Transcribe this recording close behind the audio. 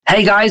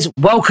Hey guys,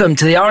 welcome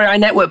to the REI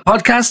Network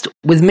podcast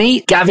with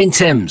me, Gavin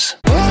Timms.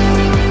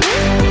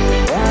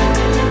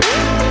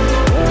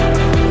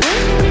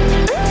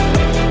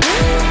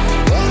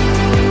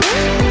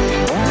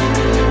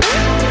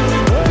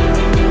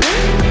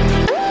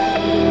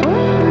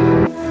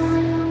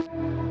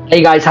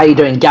 Hey guys, how you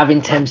doing? Gavin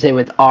Timms here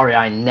with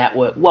REI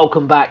Network.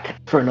 Welcome back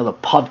for another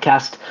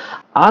podcast.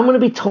 I'm going to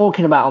be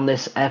talking about on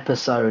this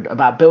episode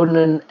about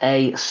building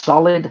a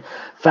solid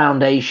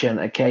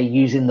foundation,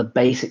 using the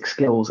basic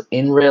skills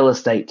in real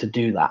estate to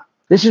do that.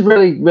 This is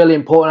really, really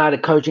important. I had a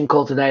coaching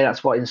call today.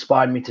 That's what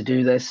inspired me to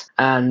do this.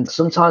 And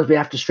sometimes we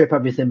have to strip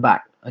everything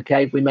back.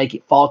 We make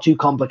it far too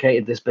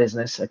complicated, this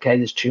business.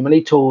 There's too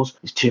many tools,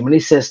 there's too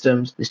many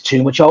systems, there's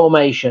too much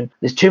automation,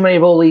 there's too many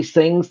of all these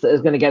things that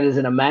is going to get us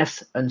in a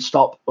mess and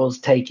stop us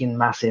taking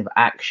massive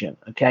action.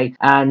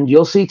 And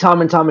you'll see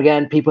time and time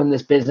again, people in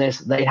this business,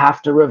 they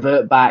have to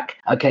revert back,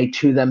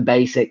 to them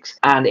basics.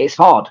 And it's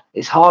hard.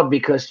 It's hard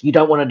because you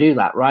don't want to do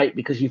that, right?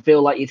 Because you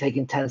feel like you're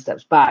taking 10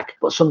 steps back,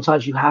 but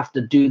sometimes you have to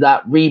do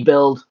that,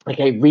 rebuild,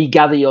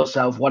 regather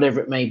yourself,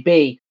 whatever it may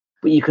be.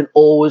 But you can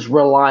always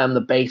rely on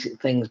the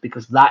basic things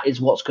because that is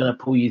what's going to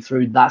pull you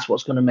through. That's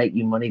what's going to make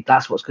you money.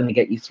 That's what's going to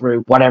get you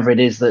through whatever it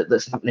is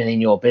that's happening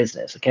in your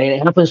business. And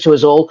it happens to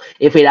us all.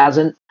 If it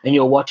hasn't and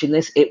you're watching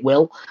this, it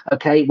will.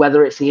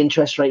 Whether it's the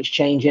interest rates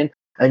changing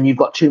and you've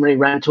got too many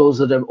rentals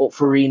that are up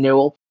for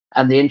renewal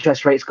and the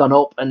interest rate's gone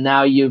up and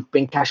now you've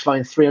been cash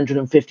flowing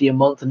 $350 a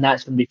month and now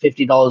it's going to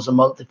be $50 a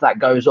month if that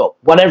goes up.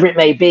 Whatever it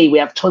may be, we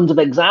have tons of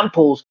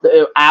examples that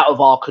are out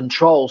of our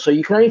control. So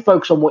you can only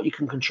focus on what you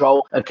can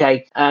control,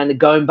 and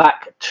going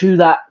back to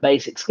that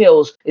basic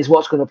skills is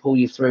what's going to pull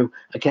you through,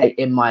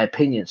 in my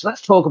opinion. So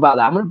let's talk about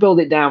that. I'm going to build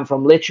it down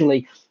from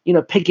literally,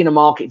 picking a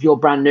market if you're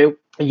brand new.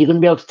 You're going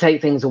to be able to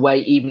take things away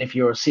even if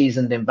you're a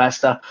seasoned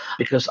investor,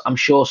 because I'm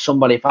sure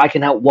if I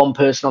can help one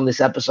person on this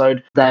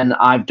episode, then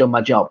I've done my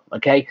job.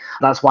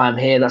 That's why I'm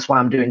here. That's why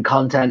I'm doing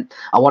content.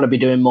 I want to be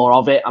doing more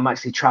of it. I'm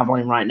actually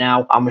traveling right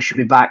now. I should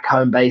be back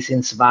home base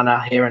in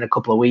Savannah here in a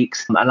couple of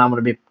weeks, and I'm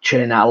going to be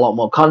churning out a lot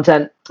more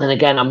content. And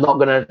again, I'm not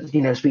going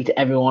to, speak to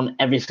everyone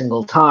every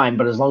single time,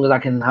 but as long as I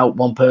can help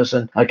one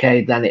person,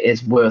 then it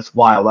is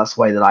worthwhile. That's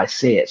the way that I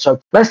see it. So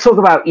let's talk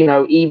about,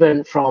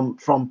 even from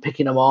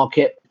picking a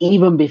market,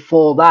 even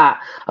before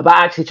that, about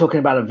actually talking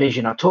about a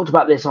vision. I've talked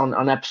about this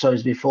on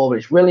episodes before, but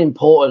it's really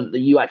important that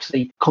you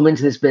actually come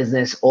into this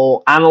business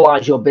or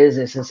analyze your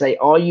business and say,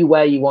 are you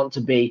where you want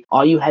to be?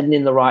 Are you heading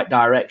in the right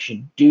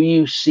direction? Do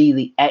you see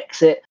the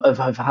exit of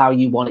how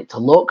you want it to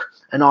look?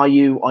 And are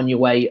you on your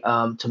way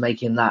to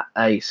making that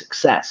a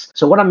success?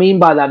 So what I mean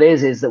by that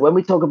is that when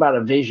we talk about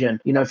a vision,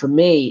 for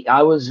me,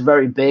 I was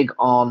very big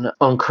on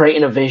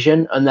creating a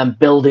vision and then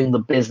building the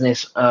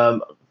business,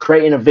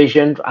 creating a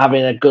vision,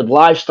 having a good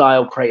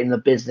lifestyle, creating the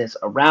business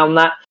around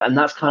that. And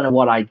that's kind of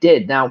what I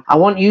did. Now, I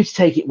want you to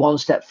take it one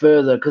step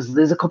further because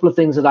there's a couple of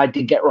things that I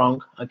did get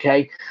wrong. And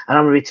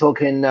I'm going to be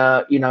talking,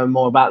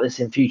 more about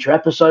this in future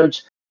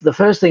episodes. The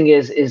first thing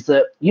is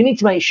that you need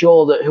to make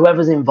sure that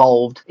whoever's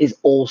involved is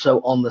also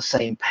on the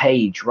same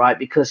page, right?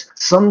 Because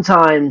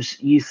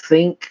sometimes you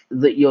think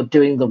that you're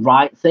doing the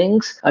right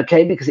things,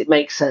 because it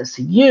makes sense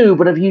to you.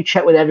 But if you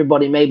check with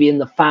everybody, maybe in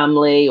the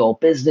family or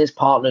business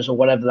partners or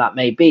whatever that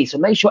may be, so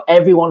make sure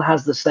everyone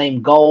has the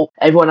same goal,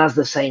 everyone has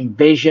the same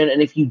vision.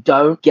 And if you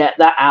don't, get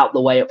that out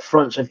the way up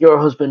front. So if you're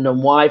a husband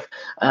and wife,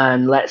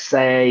 and let's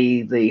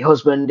say the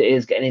husband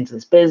is getting into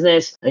this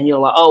business and you're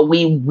like, oh,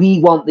 we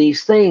want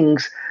these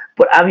things.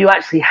 But have you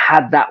actually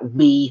had that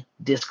we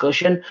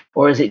discussion,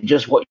 or is it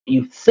just what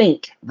you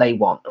think they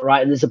want,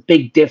 right? And there's a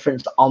big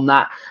difference on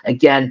that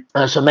again.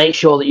 So make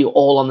sure that you're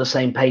all on the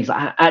same page.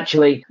 Like,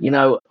 actually,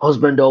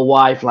 husband or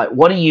wife, like,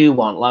 what do you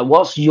want? Like,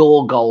 what's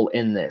your goal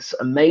in this?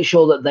 And make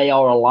sure that they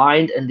are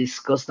aligned and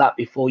discuss that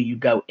before you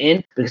go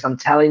in, because I'm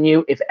telling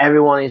you, if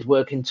everyone is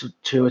working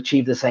to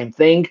achieve the same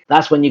thing,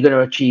 that's when you're going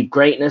to achieve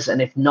greatness.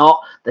 And if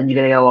not, then you're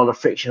going to get a lot of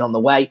friction on the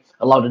way,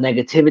 a lot of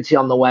negativity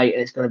on the way,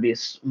 and it's going to be a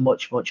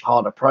much, much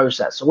harder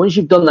process. So once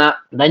you've done that,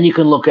 then you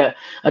can look at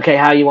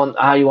how you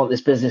want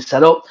this business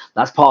set up.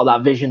 That's part of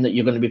that vision that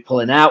you're going to be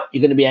pulling out.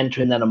 You're going to be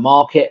entering then a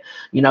market,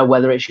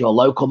 whether it's your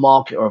local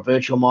market or a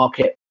virtual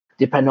market,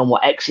 depending on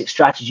what exit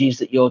strategies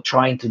that you're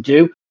trying to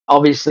do.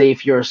 Obviously,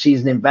 if you're a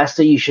seasoned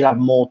investor, you should have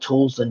more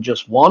tools than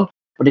just one.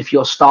 But if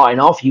you're starting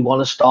off, you want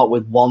to start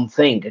with one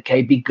thing,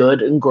 Be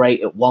good and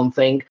great at one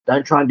thing.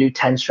 Don't try and do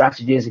 10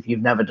 strategies if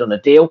you've never done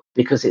a deal,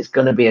 because it's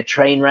going to be a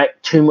train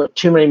wreck, too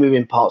many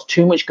moving parts,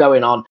 too much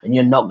going on, and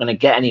you're not going to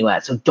get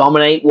anywhere. So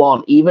dominate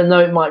one. Even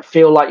though it might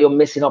feel like you're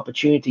missing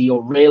opportunity,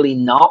 you're really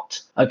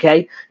not,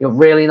 You're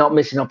really not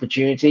missing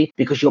opportunity,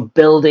 because you're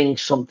building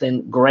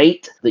something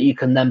great that you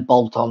can then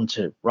bolt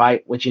onto,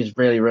 right? Which is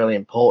really, really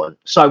important.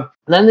 So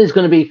then there's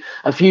going to be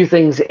a few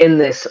things in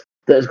this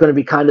that is going to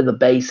be kind of the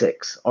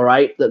basics, all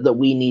right, that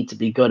we need to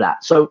be good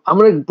at. So I'm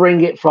going to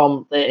bring it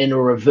from in a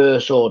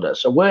reverse order.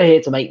 So we're here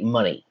to make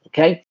money,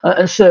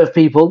 and serve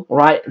people,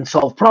 right, and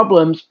solve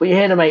problems, but you're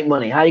here to make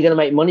money. How are you going to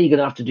make money? You're going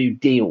to have to do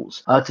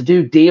deals. To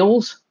do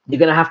deals, you're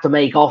going to have to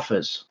make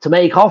offers. To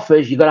make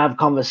offers, you've got to have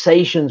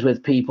conversations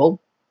with people,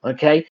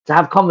 Okay, to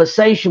have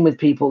conversation with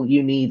people,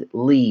 you need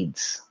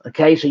leads.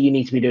 Okay, so you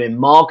need to be doing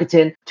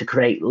marketing to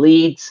create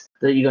leads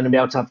that you're going to be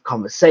able to have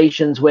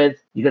conversations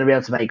with. You're going to be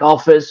able to make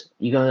offers.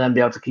 You're going to then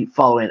be able to keep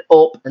following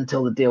up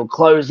until the deal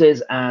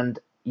closes and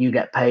you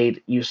get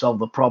paid, you solve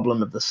the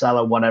problem of the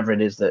seller, whatever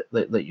it is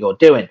that you're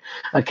doing.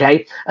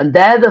 Okay, and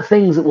they're the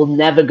things that will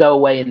never go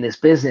away in this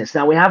business.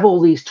 Now, we have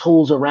all these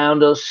tools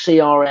around us,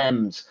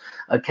 CRMs,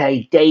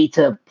 okay,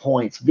 data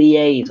points,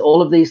 VAs,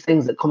 all of these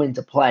things that come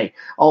into play,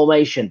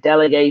 automation,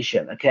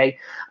 delegation, okay,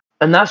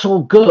 and that's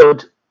all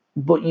good,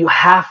 but you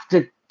have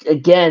to,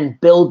 again,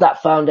 build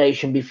that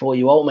foundation before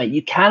you automate.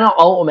 You cannot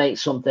automate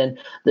something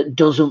that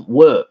doesn't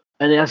work.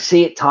 And I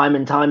see it time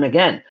and time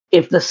again.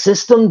 If the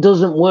system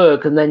doesn't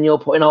work and then you're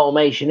putting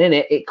automation in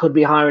it, it could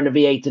be hiring a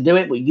VA to do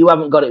it, but you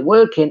haven't got it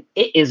working,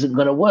 it isn't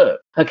going to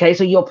work. Okay,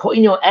 so you're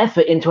putting your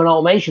effort into an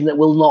automation that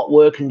will not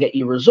work and get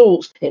you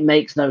results. It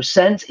makes no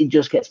sense. It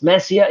just gets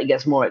messier, it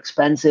gets more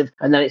expensive,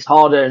 and then it's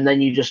harder, and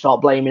then you just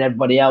start blaming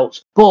everybody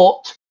else.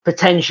 But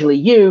potentially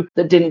you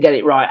that didn't get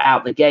it right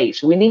out the gate.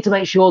 So we need to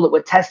make sure that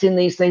we're testing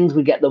these things,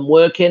 we get them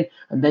working,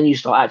 and then you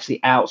start actually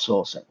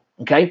outsourcing.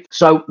 Okay,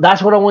 so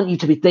that's what I want you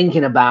to be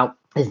thinking about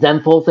is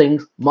them 4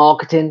 things: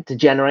 marketing to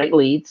generate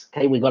leads.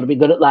 Okay, we've got to be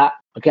good at that.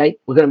 Okay,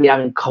 we're going to be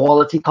having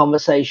quality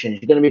conversations.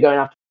 You're going to be going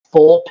after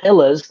 4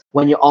 pillars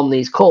when you're on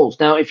these calls.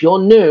 Now, if you're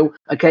new,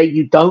 okay,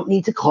 you don't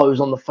need to close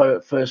on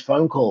the first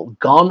phone call.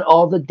 Gone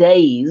are the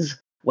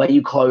days where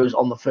you close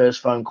on the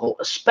first phone call,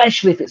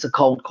 especially if it's a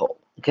cold call.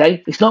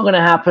 Okay, it's not going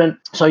to happen.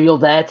 So you're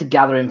there to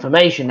gather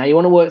information. Now, you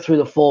want to work through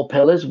the 4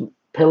 pillars.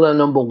 Pillar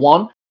number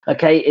 1,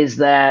 okay, is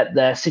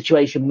their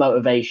situation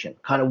motivation,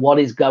 kind of what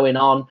is going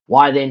on,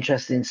 why they're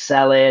interested in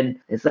selling,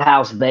 is the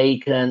house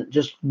vacant,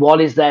 just what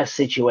is their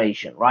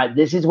situation, right?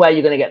 This is where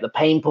you're going to get the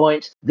pain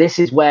points. This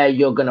is where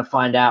you're going to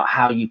find out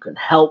how you can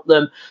help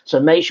them. So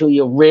make sure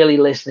you're really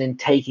listening,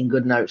 taking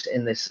good notes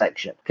in this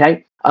section,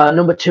 okay?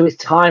 Number 2 is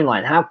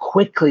timeline. How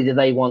quickly do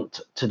they want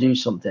to do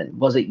something?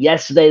 Was it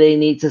yesterday they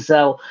need to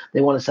sell?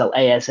 They want to sell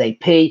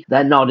ASAP.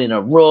 They're not in a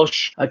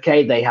rush.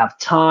 Okay, they have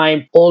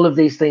time. All of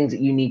these things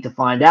that you need to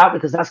find out,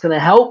 because that's going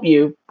to help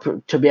you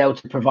to be able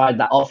to provide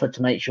that offer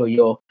to make sure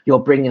you're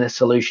bringing a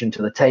solution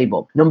to the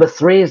table. Number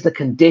 3 is the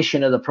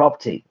condition of the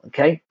property.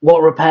 Okay,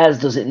 what repairs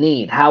does it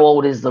need? How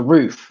old is the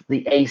roof,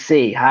 the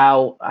AC?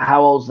 How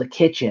old's the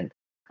kitchen?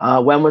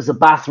 When was the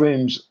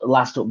bathrooms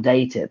last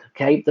updated?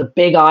 Okay, the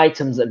big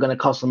items that are going to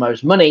cost the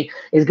most money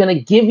is going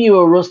to give you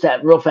a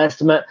rough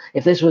estimate.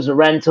 If this was a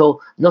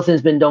rental,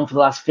 nothing's been done for the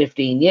last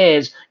 15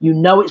 years, you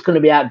know it's going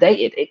to be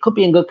outdated. It could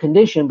be in good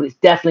condition, but it's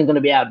definitely going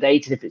to be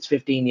outdated if it's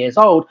 15 years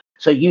old.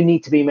 So you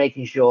need to be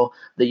making sure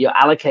that you're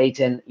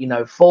allocating,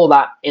 for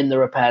that in the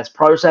repairs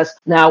process.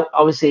 Now,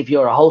 obviously, if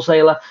you're a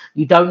wholesaler,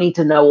 you don't need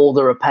to know all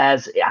the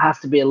repairs. It has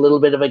to be a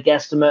little bit of a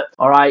guesstimate,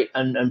 all right?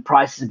 And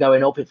prices are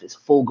going up. If it's a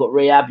full gut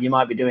rehab, you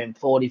might be doing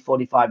 $40,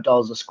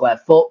 $45 a square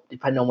foot,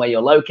 depending on where you're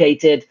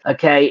located.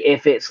 Okay,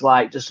 if it's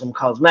like just some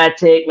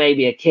cosmetic,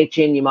 maybe a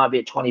kitchen, you might be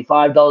at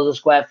 $25 a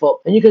square foot.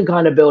 And you can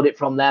kind of build it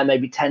from there,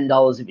 maybe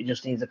 $10 if it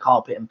just needs a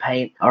carpet and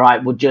paint, all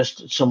right, with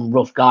just some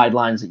rough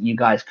guidelines that you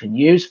guys can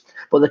use.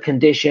 But the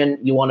condition,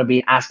 you want to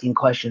be asking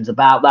questions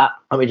about that,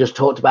 and we just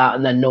talked about.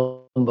 And then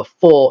number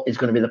 4 is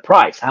going to be the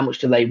price. How much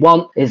do they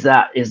want? Is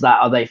that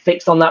are they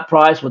fixed on that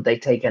price? Would they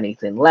take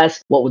anything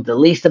less? What would the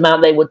least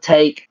amount they would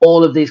take?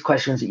 All of these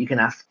questions that you can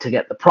ask to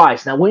get the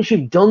price. Now, once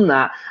you've done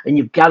that and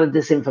you've gathered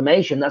this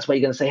information, that's where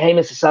you're going to say, hey,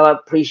 Mr. Seller,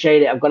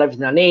 appreciate it. I've got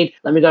everything I need.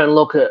 Let me go and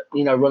look at,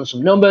 run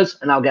some numbers,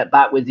 and I'll get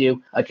back with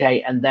you.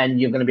 Okay. And then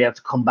you're going to be able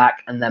to come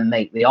back and then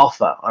make the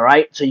offer. All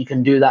right. So you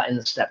can do that in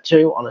the step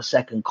 2 on a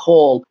second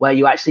call, where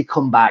you actually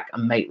come back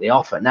and make the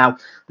offer. Now,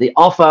 the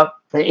offer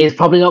is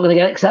probably not going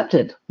to get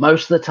accepted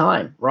most of the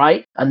time,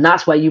 right? And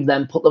that's where you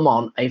then put them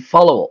on a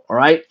follow-up, all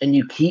right? And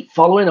you keep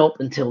following up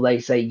until they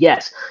say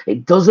yes.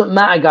 It doesn't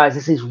matter, guys.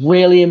 This is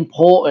really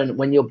important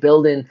when you're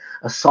building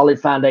a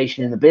solid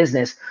foundation in the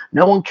business.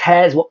 No one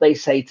cares what they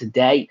say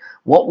today.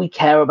 What we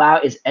care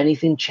about is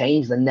anything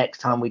change the next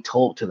time we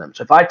talk to them.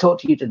 So if I talk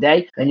to you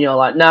today and you're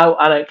like, no,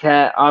 I don't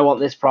care. I want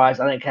this price.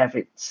 I don't care if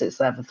it sits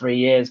there for 3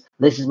 years.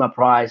 This is my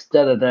price.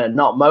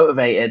 Not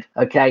motivated,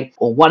 okay?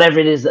 Or whatever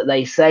it is that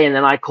they say. And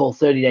then I call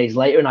 30 days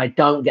later and I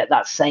don't get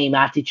that same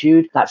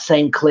attitude, that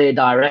same clear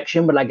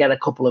direction, but I get a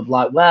couple of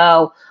like,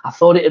 well, I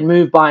thought it had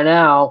moved by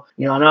now.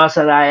 I know I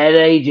said I had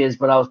ages,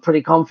 but I was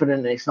pretty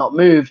confident that it's not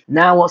moved.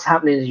 Now what's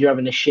happening is you're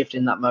having a shift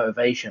in that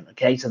motivation,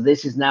 okay? So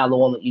this is now the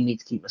one that you need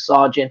to keep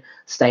massaging,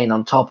 staying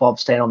on top of,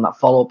 staying on that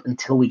follow-up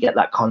until we get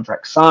that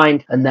contract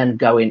signed and then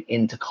going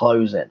into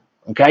closing,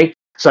 okay?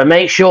 So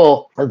make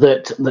sure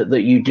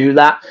that you do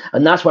that.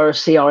 And that's where a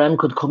CRM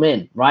could come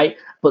in, right?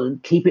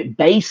 But keep it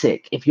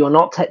basic. If you're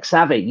not tech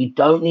savvy, you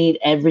don't need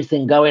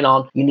everything going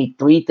on. You need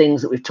 3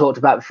 things that we've talked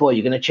about before.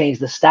 You're going to change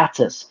the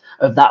status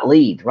of that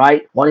lead,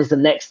 right? What is the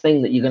next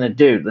thing that you're going to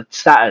do? The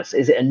status,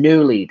 is it a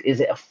new lead? Is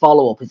it a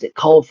follow-up? Is it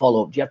cold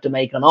follow-up? Do you have to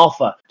make an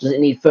offer? Does it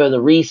need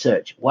further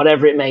research?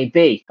 Whatever it may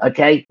be,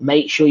 okay?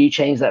 Make sure you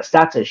change that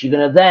status. You're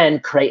going to then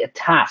create a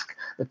task.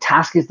 The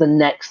task is the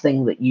next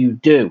thing that you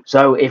do.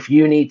 So if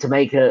you need to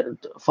make a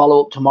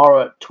follow-up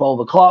tomorrow at 12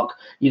 o'clock,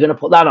 you're going to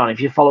put that on. If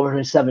you're following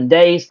in 7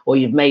 days, or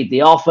you've made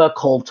the offer,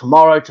 call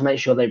tomorrow to make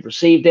sure they've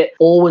received it.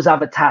 Always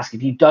have a task.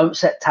 If you don't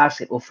set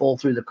tasks, it will fall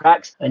through the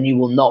cracks and you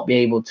will not be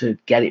able to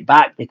get it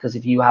back, because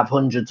if you have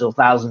hundreds or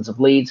thousands of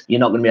leads, you're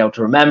not going to be able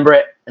to remember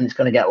it, and it's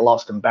going to get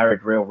lost and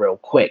buried real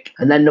quick.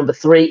 And then number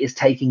 3 is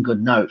taking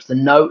good notes. The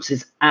notes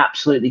is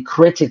absolutely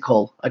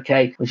critical,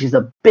 okay, which is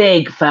the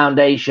big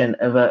foundation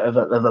of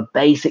a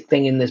basic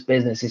thing in this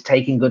business, is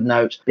taking good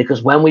notes.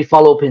 Because when we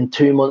follow up in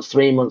 2 months,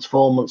 3 months,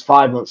 4 months,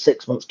 5 months,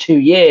 6 months, 2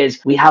 years,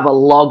 we have a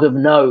log of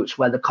notes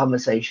where the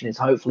conversation is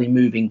hopefully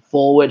moving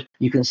forward.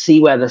 You can see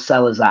where the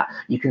seller's at.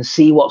 You can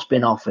see what's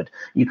been offered.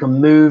 You can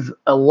move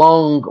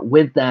along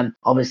with them,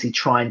 obviously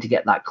trying to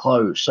get that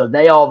closed. So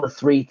they are the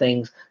 3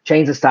 things: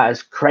 change the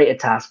status, create a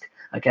task,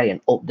 okay,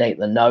 and update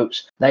the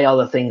notes. They are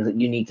the things that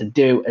you need to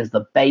do as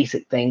the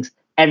basic things.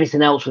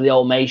 Everything else with the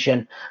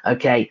automation,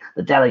 okay,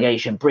 the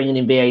delegation, bringing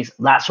in VAs,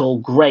 that's all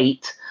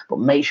great, but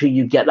make sure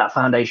you get that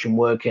foundation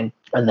working,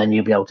 and then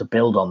you'll be able to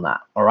build on that.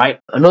 All right.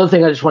 Another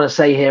thing I just want to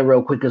say here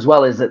real quick as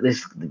well is that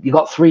you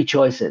got 3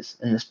 choices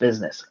in this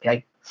business,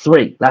 okay?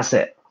 3, that's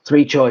it.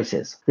 3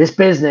 choices. This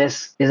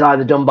business is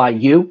either done by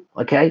you,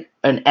 okay,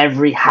 and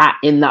every hat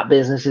in that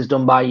business is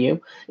done by you.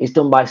 It's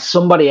done by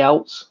somebody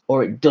else,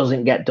 or it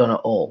doesn't get done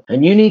at all.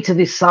 And you need to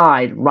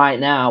decide right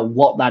now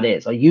what that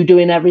is. Are you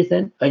doing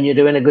everything and you're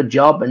doing a good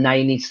job, and now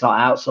you need to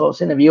start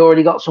outsourcing? Have you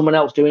already got someone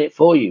else doing it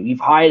for you? You've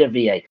hired a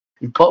VA.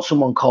 You've got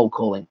someone cold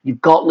calling.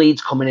 You've got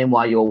leads coming in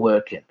while you're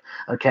working,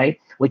 okay,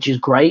 which is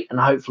great, and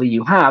hopefully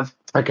you have.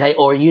 Okay,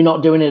 or are you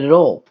not doing it at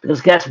all?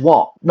 Because guess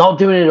what? Not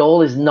doing it at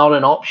all is not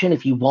an option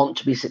if you want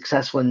to be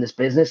successful in this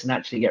business and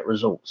actually get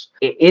results.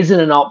 It isn't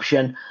an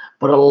option,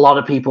 but a lot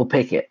of people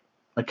pick it,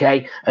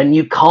 okay? And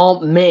you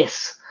can't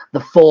miss the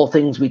 4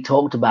 things we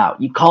talked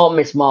about. You can't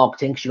miss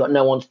marketing because you've got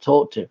no one to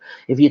talk to.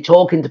 If you're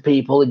talking to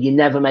people and you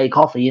never make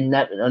an offer,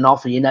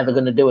 you're never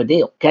going to do a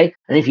deal, okay?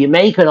 And if you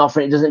make an offer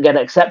and it doesn't get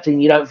accepted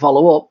and you don't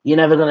follow up, you're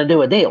never going to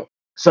do a deal.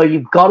 So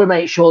you've got to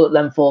make sure that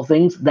them 4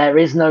 things, there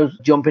is no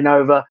jumping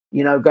over,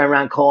 going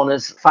around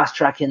corners, fast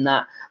tracking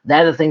that.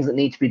 They're the things that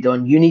need to be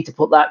done. You need to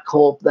put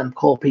them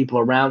core people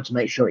around to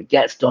make sure it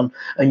gets done.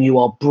 And you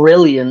are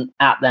brilliant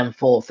at them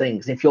 4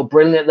 things. If you're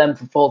brilliant at them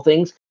for 4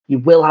 things, you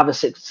will have a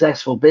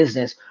successful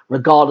business,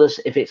 regardless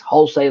if it's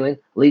wholesaling,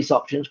 lease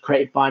options,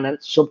 creative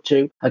finance, sub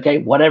 2, okay,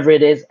 whatever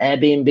it is,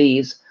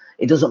 Airbnbs.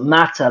 It doesn't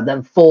matter.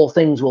 Then 4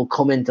 things will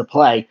come into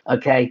play,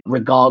 okay,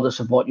 regardless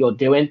of what you're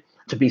doing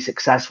to be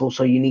successful.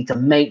 So you need to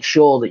make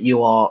sure that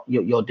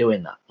you're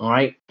doing that. All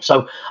right.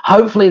 So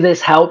hopefully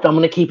this helped. I'm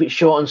going to keep it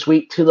short and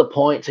sweet, to the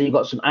point, so you've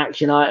got some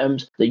action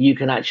items that you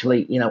can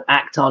actually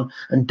act on.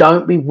 And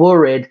don't be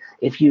worried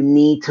if you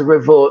need to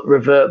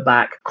revert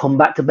back. Come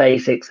back to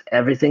basics.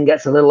 Everything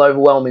gets a little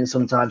overwhelming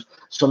sometimes.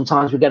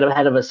 Sometimes we get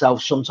ahead of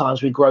ourselves.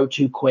 Sometimes we grow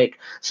too quick.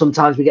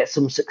 Sometimes we get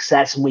some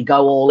success and we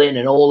go all in,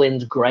 and all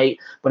in's great.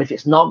 But if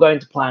it's not going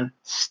to plan,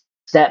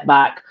 step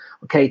back.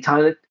 Okay,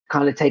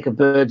 kind of take a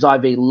bird's eye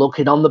view,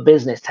 looking on the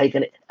business,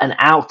 taking an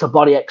outer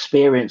body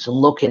experience and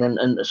looking,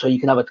 and so you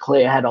can have a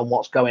clear head on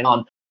what's going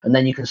on, and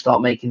then you can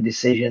start making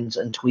decisions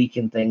and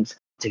tweaking things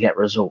to get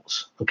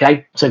results.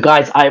 Okay, so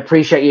guys, I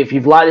appreciate you. If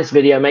you've liked this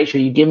video, make sure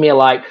you give me a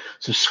like,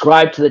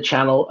 subscribe to the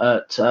channel,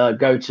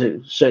 go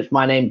to search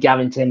my name,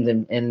 Gavin Timms,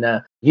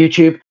 in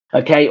YouTube.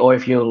 Okay, or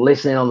if you're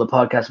listening on the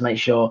podcast, make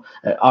sure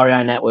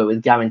REI Network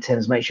with Gavin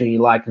Timms, make sure you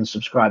like and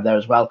subscribe there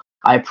as well.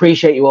 I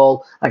appreciate you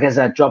all. Like I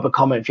said, drop a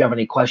comment if you have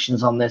any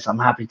questions on this. I'm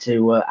happy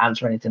to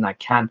answer anything I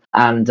can.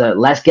 And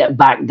let's get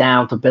back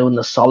down to building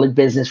a solid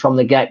business from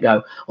the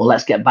get-go, or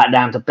let's get back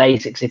down to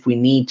basics if we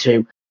need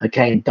to.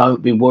 Okay,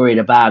 don't be worried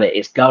about it.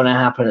 It's going to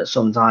happen at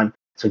some time.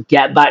 So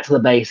get back to the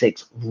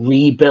basics,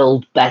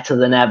 rebuild better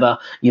than ever.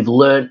 You've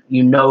learned,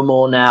 you know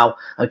more now,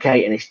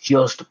 okay? And it's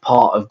just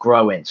part of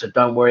growing. So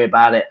don't worry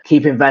about it.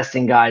 Keep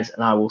investing, guys,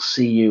 and I will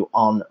see you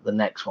on the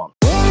next one.